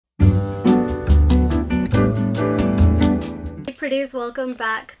pretties, welcome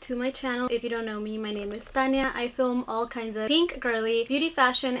back to my channel. If you don't know me, my name is Tanya. I film all kinds of pink, girly, beauty,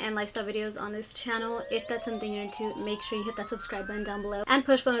 fashion, and lifestyle videos on this channel. If that's something you're into, make sure you hit that subscribe button down below and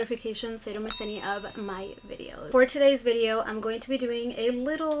push bell notifications so you don't miss any of my videos. For today's video, I'm going to be doing a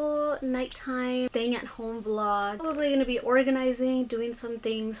little nighttime staying at home vlog. Probably going to be organizing, doing some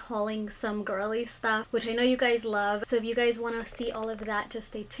things, hauling some girly stuff, which I know you guys love. So if you guys want to see all of that, just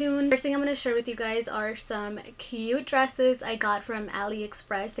stay tuned. First thing I'm going to share with you guys are some cute dresses I got from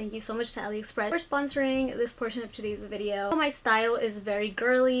AliExpress. Thank you so much to AliExpress for sponsoring this portion of today's video. My style is very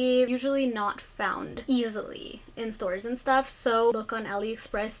girly, usually not found easily in stores and stuff, so look on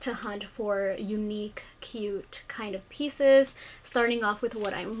AliExpress to hunt for unique, cute kind of pieces, starting off with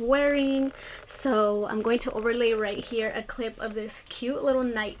what I'm wearing. So I'm going to overlay right here a clip of this cute little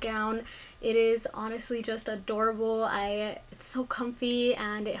nightgown. It is honestly just adorable. It's so comfy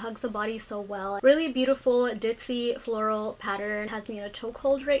and it hugs the body so well. Really beautiful ditzy floral pattern. It has me in a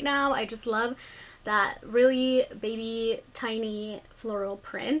chokehold right now. I just love that really baby tiny floral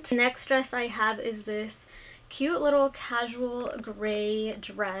print. The next dress I have is this cute little casual gray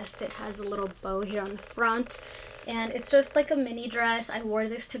dress. It has a little bow here on the front and it's just like a mini dress. I wore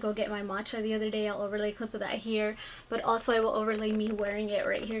this to go get my matcha the other day. I'll overlay a clip of that here, but also I will overlay me wearing it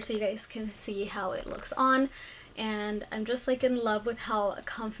right here so you guys can see how it looks on. And I'm just like in love with how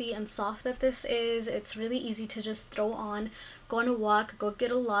comfy and soft that this is. It's really easy to just throw on, go on a walk, go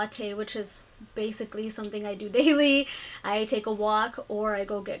get a latte, which is basically something I do daily. I take a walk, or I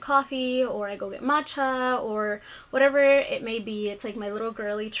go get coffee, or I go get matcha, or whatever it may be. It's like my little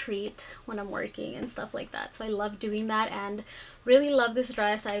girly treat when I'm working and stuff like that. So I love doing that and really love this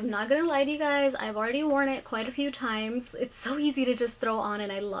dress. I'm not gonna lie to you guys, I've already worn it quite a few times. It's so easy to just throw on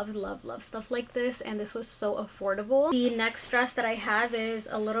and I love stuff like this, and this was so affordable. The next dress that I have is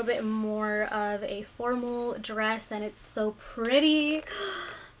a little bit more of a formal dress and it's so pretty.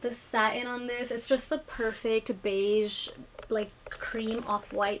 The satin on this, it's just the perfect beige, like cream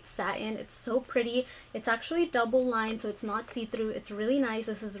off-white satin. It's so pretty. It's actually double lined, so it's not see-through. It's really nice.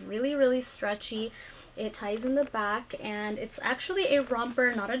 This is really stretchy. It ties in the back and it's actually a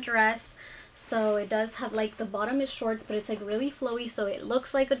romper, not a dress. So it does have, like, the bottom is shorts, but it's like really flowy, so it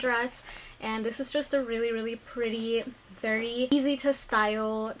looks like a dress. And this is just a really pretty, very easy to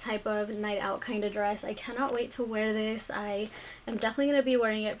style type of night out kind of dress. I cannot wait to wear this. I am definitely going to be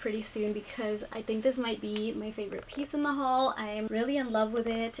wearing it pretty soon because I think this might be my favorite piece in the haul. I am really in love with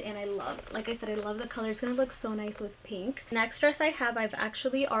it and I love, like I said, I love the color. It's going to look so nice with pink. Next dress I have, I've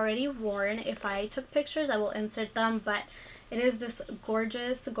actually already worn. If I took pictures, I will insert them, but it is this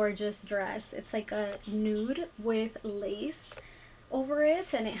gorgeous dress. It's like a nude with lace over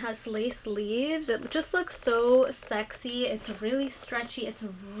it and it has lace sleeves. It just looks so sexy. It's really stretchy. It's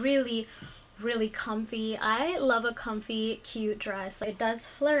really comfy. I love a comfy, cute dress. It does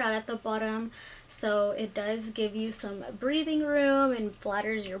flare out at the bottom, so it does give you some breathing room and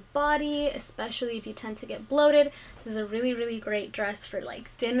flatters your body, especially if you tend to get bloated. This is a really great dress for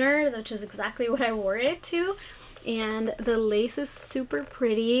like dinner, which is exactly what I wore it to. And the lace is super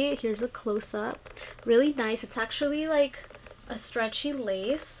pretty. Here's a close-up. Really nice. It's actually like a stretchy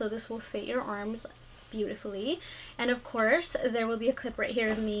lace, so this will fit your arms beautifully. And of course there will be a clip right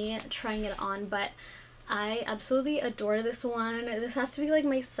here of me trying it on, but I absolutely adore this one. This has to be like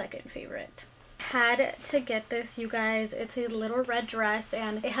my second favorite. Had to get this, you guys. It's a little red dress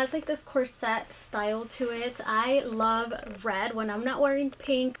and it has like this corset style to it. I love red. When I'm not wearing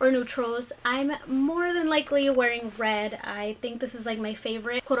pink or neutrals, I'm more than likely wearing red. I think this is like my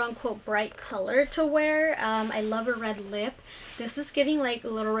favorite quote-unquote bright color to wear. I love a red lip. This is giving like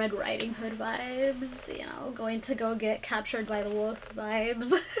Little Red Riding Hood vibes, you know, going to go get captured by the wolf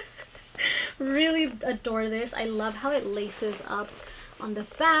vibes. Really adore this. I love how it laces up on the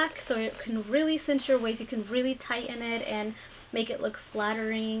back, so it can really cinch your waist. You can really tighten it and make it look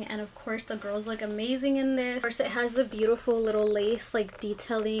flattering, and of course the girls look amazing in this. Of course it has the beautiful little lace like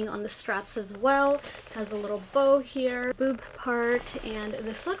detailing on the straps as well. It has a little bow here, boob part, and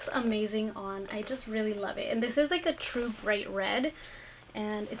this looks amazing on. I just really love it, and this is like a true bright red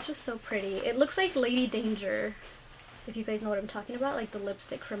and it's just so pretty. It looks like Lady Danger, if you guys know what I'm talking about, like the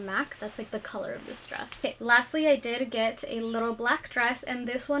lipstick from MAC. That's like the color of this dress. Okay, lastly I did get a little black dress, and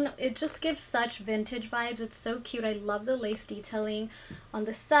this one, it just gives such vintage vibes. It's so cute. I love the lace detailing on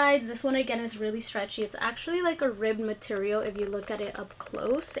the sides. This one again is really stretchy. It's actually like a ribbed material if you look at it up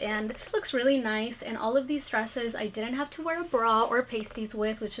close, and it looks really nice. And all of these dresses I didn't have to wear a bra or pasties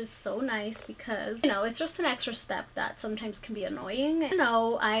with, which is so nice because, you know, it's just an extra step that sometimes can be annoying. You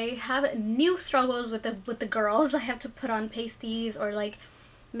know, I have new struggles with the girls. I have to put on pasties or like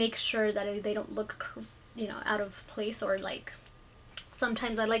make sure that they don't look, you know, out of place or like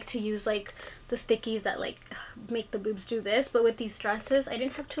sometimes I like to use like the stickies that like make the boobs do this, but with these dresses I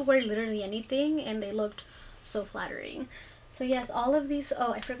didn't have to wear literally anything and they looked so flattering. So yes, all of these,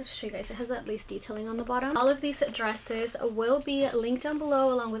 oh, I forgot to show you guys, it has that lace detailing on the bottom. All of these dresses will be linked down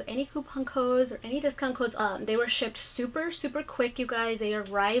below along with any coupon codes or any discount codes. They were shipped super quick, you guys. They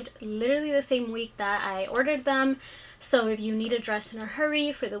arrived literally the same week that I ordered them. So if you need a dress in a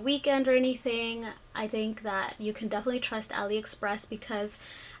hurry for the weekend or anything, I think that you can definitely trust AliExpress, because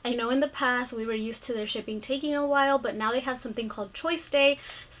I know in the past we were used to their shipping taking a while, but now they have something called Choice Day.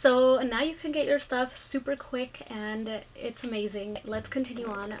 So now you can get your stuff super quick and it's amazing. Let's continue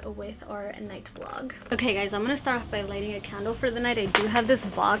on with our night vlog. Okay guys, I'm gonna start off by lighting a candle for the night. I do have this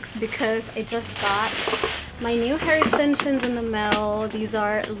box because I just got my new hair extensions in the mail. These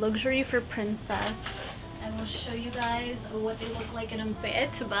are Luxury for Princess. I will show you guys what they look like in a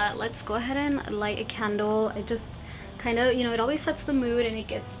bit, but let's go ahead and light a candle. I just kind of, you know, it always sets the mood and it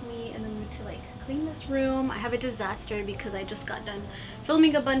gets me in the mood to like clean this room. I have a disaster because I just got done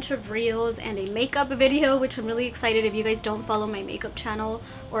filming a bunch of reels and a makeup video, which I'm really excited. If you guys don't follow my makeup channel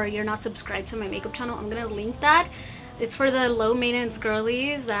or you're not subscribed to my makeup channel, I'm gonna link that. It's for the low maintenance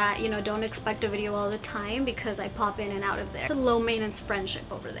girlies that, you know, don't expect a video all the time, because I pop in and out of there. It's a low maintenance friendship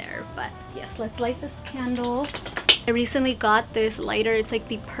over there. But yes, let's light this candle. I recently got this lighter. It's like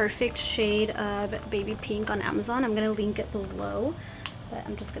the perfect shade of baby pink on Amazon. I'm gonna link it below, but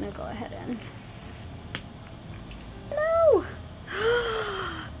I'm just gonna go ahead and no.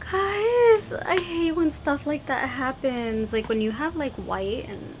 Guys, I hate when stuff like that happens, like when you have like white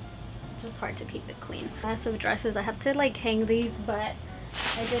and just hard to keep it clean. Massive dresses, I have to like hang these, but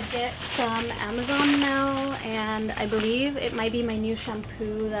I did get some Amazon mail and I believe it might be my new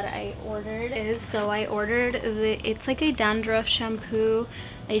shampoo that I ordered. So I ordered it's like a dandruff shampoo.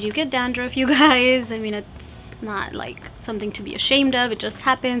 I do get dandruff, you guys. I mean, it's not like something to be ashamed of, it just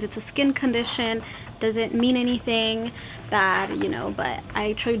happens. It's a skin condition, doesn't mean anything bad, you know, but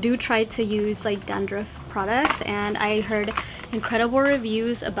I do try to use like dandruff products, and I heard incredible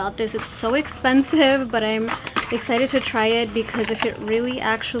reviews about this. It's so expensive, but I'm excited to try it because if it really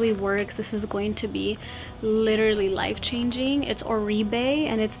actually works, this is going to be literally life-changing. It's Oribe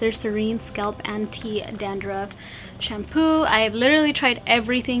and it's their Serene Scalp Anti-Dandruff shampoo. I've literally tried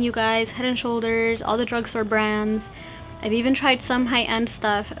everything, you guys, Head and Shoulders, all the drugstore brands. I've even tried some high-end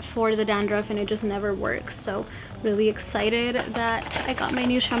stuff for the dandruff and it just never works. So really excited that I got my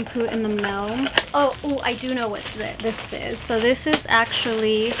new shampoo in the mail. Oh, I do know what this is. So this is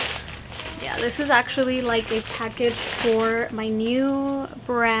actually, yeah, this is actually like a package for my new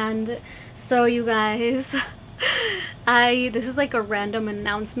brand. So you guys, this is like a random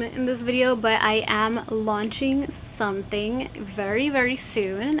announcement in this video, but I am launching something very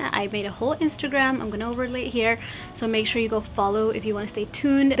soon. I made a whole Instagram. I'm gonna overlay it here, so make sure you go follow if you want to stay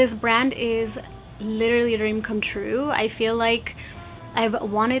tuned. This brand is literally a dream come true. I feel like I've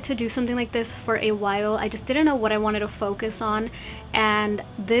wanted to do something like this for a while. I just didn't know what I wanted to focus on, and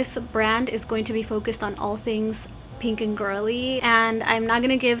this brand is going to be focused on all things pink and girly, and I'm not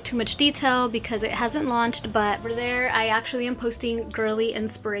gonna give too much detail because it hasn't launched, but over there I actually am posting girly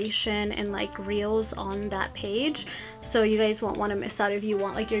inspiration and like reels on that page, so you guys won't want to miss out if you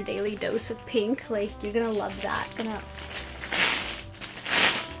want like your daily dose of pink. Like, you're gonna love that.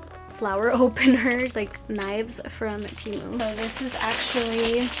 Flower openers, like knives from Temu. So this is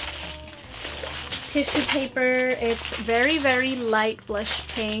actually tissue paper. It's very light blush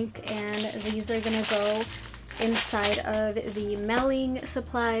pink, and these are gonna go inside of the mailing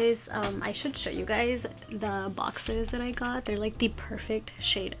supplies. I should show you guys the boxes that I got. They're like the perfect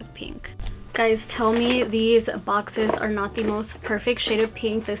shade of pink. Guys, tell me these boxes are not the most perfect shade of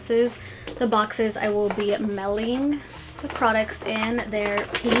pink. This is the boxes I will be mailing the products in. They're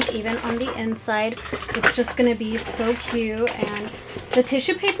pink even on the inside. It's just gonna be so cute, and the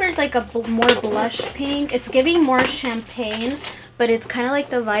tissue paper is like a more blush pink. It's giving more champagne, but it's kind of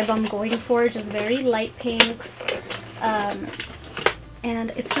like the vibe I'm going for, just very light pinks. And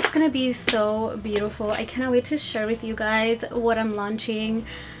it's just gonna be so beautiful. I cannot wait to share with you guys what I'm launching.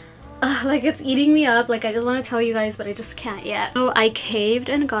 Like, it's eating me up. Like, I just want to tell you guys, but I just can't yet. So I caved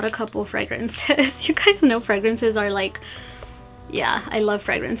and got a couple fragrances. You guys know fragrances are like, yeah, I love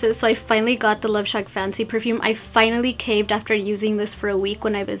fragrances. So I finally got the Love Shack Fancy perfume. I finally caved after using this for a week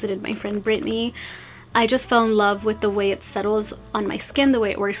when I visited my friend Brittany. I just fell in love with the way it settles on my skin, the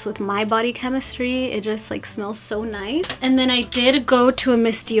way it works with my body chemistry. It just like smells so nice. And then I did go to a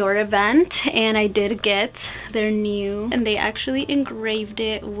Miss Dior event and I did get their new, and they actually engraved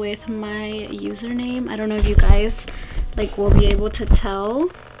it with my username. I don't know if you guys like will be able to tell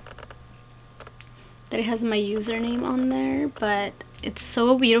that it has my username on there, but It's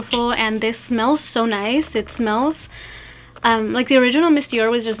so beautiful, and this smells so nice. It smells like the original Miss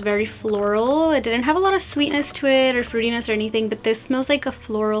Dior was just very floral. It didn't have a lot of sweetness to it or fruitiness or anything, but this smells like a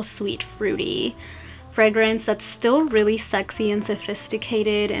floral, sweet, fruity fragrance that's still really sexy and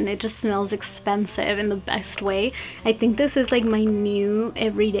sophisticated, and it just smells expensive in the best way. I think this is like my new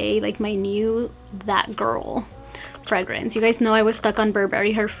everyday, like my new that girl fragrance. You guys know I was stuck on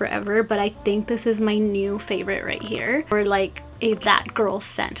Burberry Her forever, but I think this is my new favorite right here. Or like a that girl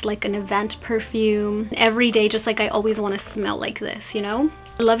scent, like an event perfume. Every day, just like I always want to smell like this, you know?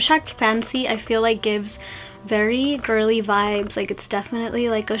 Love Shack Fancy, I feel like gives very girly vibes. Like it's definitely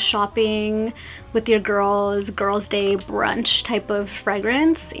like a shopping with your girls day brunch type of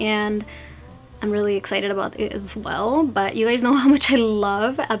fragrance, and I'm really excited about it as well. But you guys know how much I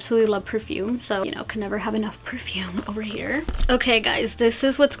absolutely love perfume, so you know, can never have enough perfume over here. Okay guys, this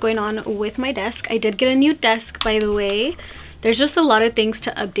is what's going on with my desk. I did get a new desk, by the way. There's just a lot of things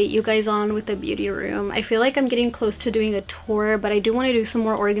to update you guys on with the beauty room. I feel like I'm getting close to doing a tour, but I do want to do some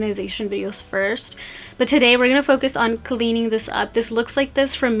more organization videos first. But today we're going to focus on cleaning this up. This looks like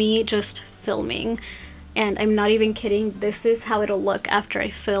this from me just filming. And I'm not even kidding, this is how it'll look after I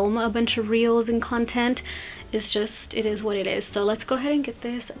film a bunch of reels and content. It's just, it is what it is. So let's go ahead and get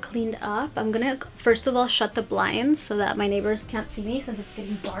this cleaned up. I'm gonna first of all shut the blinds so that my neighbors can't see me since it's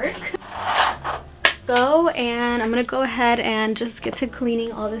getting dark. And I'm gonna go ahead and just get to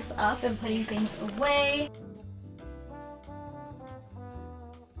cleaning all this up and putting things away.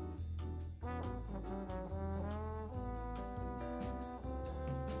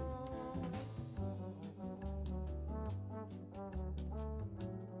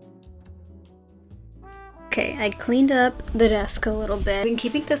 Okay, I cleaned up the desk a little bit. I've been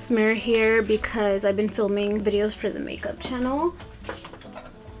keeping this mirror here because I've been filming videos for the makeup channel.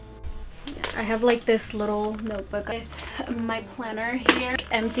 I have like this little notebook with my planner here.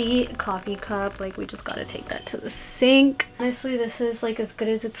 Empty coffee cup, like we just gotta take that to the sink. Honestly, this is like as good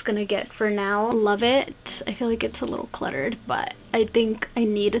as it's gonna get for now. Love it. I feel like it's a little cluttered, but I think I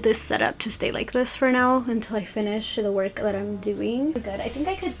need this setup to stay like this for now until I finish the work that I'm doing. Good. I think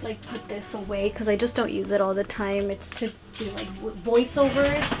I could like put this away because I just don't use it all the time. It's to do like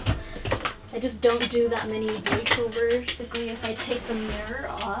voiceovers. I just don't do that many voiceovers. Basically, if I take the mirror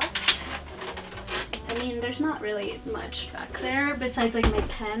off, I mean, there's not really much back there besides like my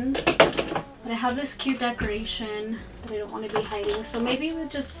pens, but I have this cute decoration that I don't want to be hiding, so maybe we'll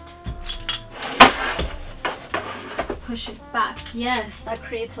just push it back. Yes, that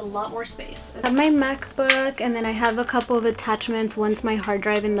creates a lot more space. I have my MacBook, and then I have a couple of attachments. One's my hard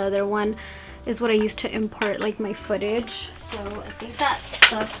drive and the other one is what I use to import like my footage. So I think that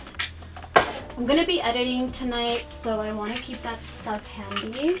stuff, I'm gonna be editing tonight, so I want to keep that stuff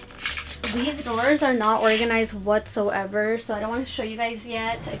handy. These drawers are not organized whatsoever, so I don't want to show you guys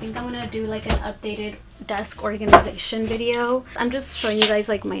yet. I think I'm gonna do like an updated desk organization video. I'm just showing you guys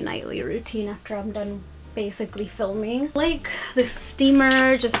like my nightly routine after I'm done basically filming. Like this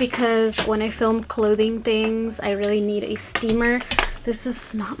steamer, just because when I film clothing things I really need a steamer. This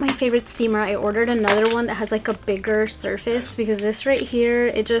is not my favorite steamer. I ordered another one that has like a bigger surface because this right here,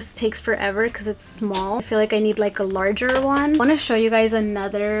 it just takes forever because it's small. I feel like I need like a larger one. I want to show you guys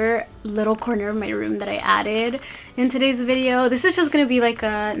another little corner of my room that I added in today's video. This is just gonna be like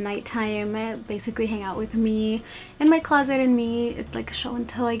a nighttime, basically hang out with me in my closet and me. It's like a show and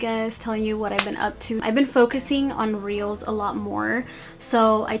tell, I guess, telling you what I've been up to. I've been focusing on reels a lot more,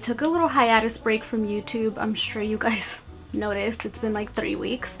 so I took a little hiatus break from YouTube. I'm sure you guys noticed it's been like 3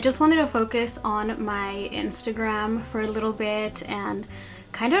 weeks. Just wanted to focus on my Instagram for a little bit and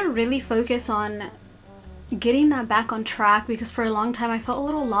kind of really focus on getting that back on track, because for a long time I felt a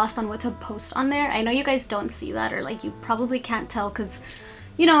little lost on what to post on there. I know you guys don't see that, or like you probably can't tell because,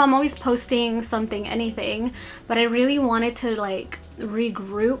 you know, I'm always posting something, anything, but I really wanted to like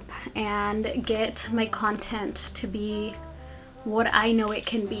regroup and get my content to be what I know it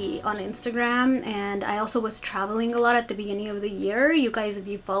can be on Instagram. And I also was traveling a lot at the beginning of the year. You guys, if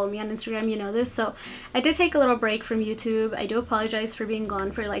you follow me on Instagram, you know this. So I did take a little break from YouTube. I do apologize for being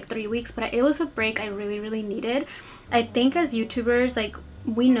gone for like 3 weeks, but it was a break I really needed. I think as YouTubers, like,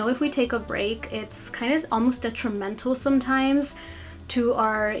 we know if we take a break, it's kind of almost detrimental sometimes to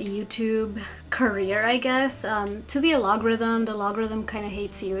our YouTube career, I guess, to the algorithm. The algorithm kind of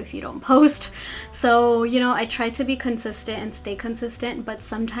hates you if you don't post. So, you know, I try to be consistent and stay consistent, but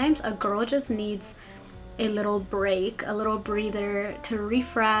sometimes a girl just needs a little break, a little breather to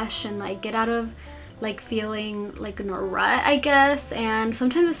refresh and like get out of like feeling like in a rut, I guess. And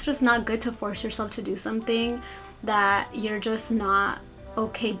sometimes it's just not good to force yourself to do something that you're just not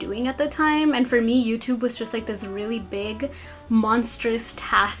okay doing at the time. And for me, YouTube was just like this really big monstrous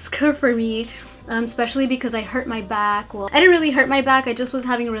task for me, especially because I hurt my back. Well, I didn't really hurt my back, I just was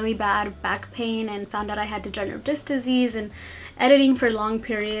having really bad back pain and found out I had degenerative disc disease, and editing for long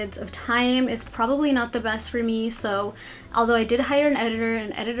periods of time is probably not the best for me. So although I did hire an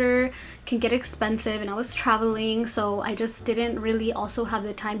editor can get expensive, and I was traveling, so I just didn't really also have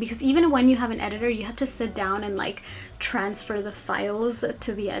the time, because even when you have an editor, you have to sit down and like transfer the files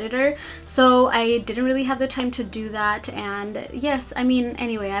to the editor. So I didn't really have the time to do that. And yes, I mean,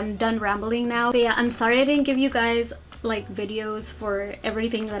 anyway, I'm done rambling now. But yeah, I'm sorry I didn't give you guys like videos for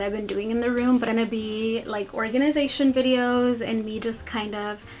everything that I've been doing in the room, but gonna be like organization videos and me just kind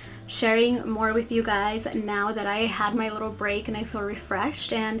of sharing more with you guys now that I had my little break and I feel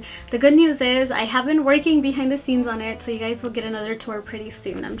refreshed. And the good news is I have been working behind the scenes on it, so you guys will get another tour pretty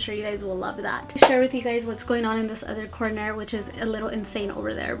soon. I'm sure you guys will love that. I'll share with you guys what's going on in this other corner, which is a little insane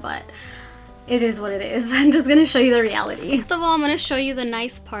over there, but it is what it is. I'm just gonna show you the reality. First of all, I'm gonna show you the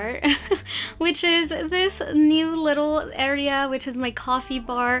nice part, which is this new little area, which is my coffee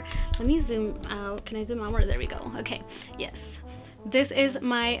bar. Let me zoom out. Can I zoom out more? There we go. Okay, yes. This is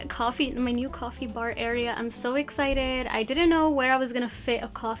my new coffee bar area. I'm so excited. I didn't know where I was gonna fit a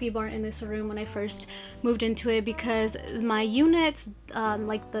coffee bar in this room when I first moved into it, because my units,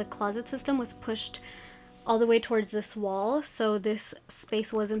 like the closet system, was pushed all the way towards this wall, so this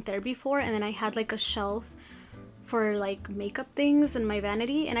space wasn't there before. And then I had like a shelf for like makeup things and my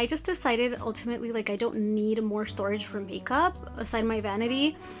vanity, and I just decided ultimately like I don't need more storage for makeup aside my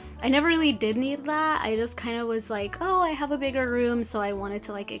vanity. I never really did need that. I just kind of was like, oh, I have a bigger room, so I wanted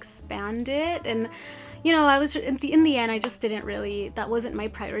to like expand it. And you know, I was in the end, I just didn't really, that wasn't my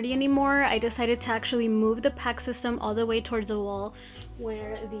priority anymore. I decided to actually move the pack system all the way towards the wall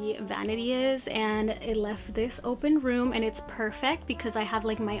where the vanity is, and it left this open room, and it's perfect because I have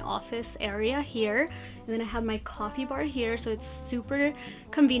like my office area here, and then I have my coffee bar here, so it's super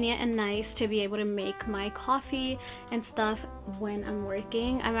convenient and nice to be able to make my coffee and stuff when I'm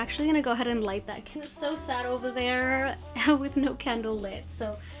working. I'm actually gonna go ahead and light that. It's so sad over there with no candle lit.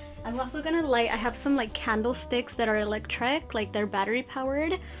 So I'm also gonna light, I have some like candlesticks that are electric, like they're battery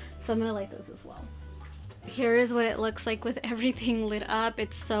powered, so I'm gonna light those as well. Here is what it looks like with everything lit up.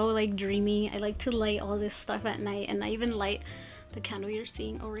 It's so like dreamy. I like to light all this stuff at night, and I even light the candle you're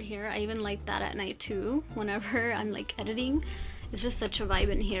seeing over here. I even light that at night too whenever I'm like editing. It's just such a vibe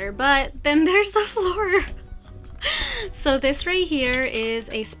in here. But then there's the floor. So this right here is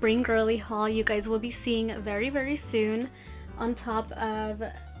a spring girly haul you guys will be seeing very, very soon, on top of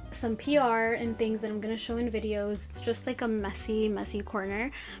some PR and things that I'm gonna show in videos. It's just like a messy corner,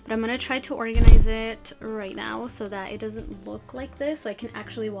 but I'm gonna try to organize it right now so that it doesn't look like this, so I can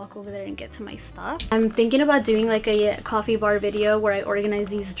actually walk over there and get to my stuff. I'm thinking about doing like a coffee bar video where I organize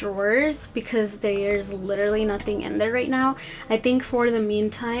these drawers, because there's literally nothing in there right now. I think for the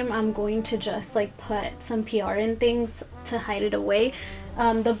meantime I'm going to just like put some PR and things to hide it away.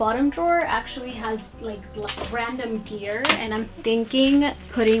 The bottom drawer actually has like random gear, and I'm thinking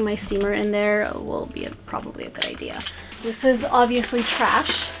putting my steamer in there will be probably a good idea. This is obviously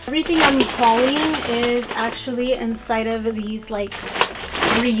trash. Everything I'm hauling is actually inside of these like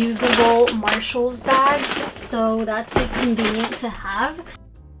reusable Marshalls bags, so that's like convenient to have.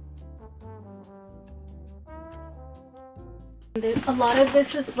 A lot of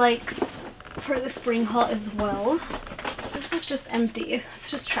this is like for the spring haul as well. This is just empty. It's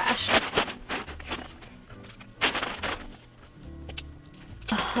just trash.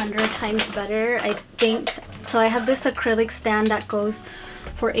 100 times better, I think. So I have this acrylic stand that goes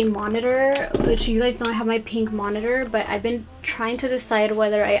for a monitor, which you guys know I have my pink monitor, but I've been trying to decide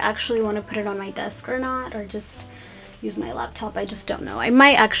whether I actually want to put it on my desk or not, or just use my laptop. I just don't know. I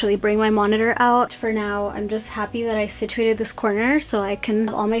might actually bring my monitor out. For now, I'm just happy that I situated this corner so I can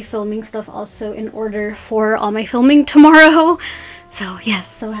have all my filming stuff also in order for all my filming tomorrow. So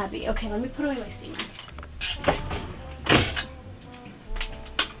yes, so happy. Okay, let me put away my steamer.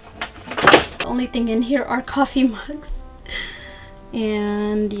 The only thing in here are coffee mugs.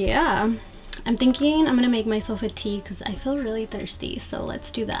 And yeah, I'm thinking I'm gonna make myself a tea because I feel really thirsty, so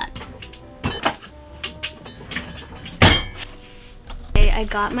let's do that. I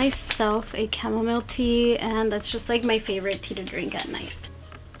got myself a chamomile tea, and that's just like my favorite tea to drink at night.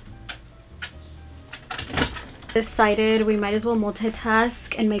 Decided we might as well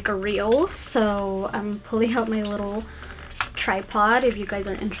multitask and make a reel, so I'm pulling out my little tripod. If you guys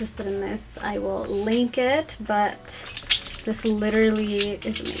are interested in this, I will link it, but this literally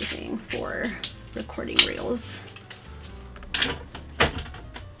is amazing for recording reels.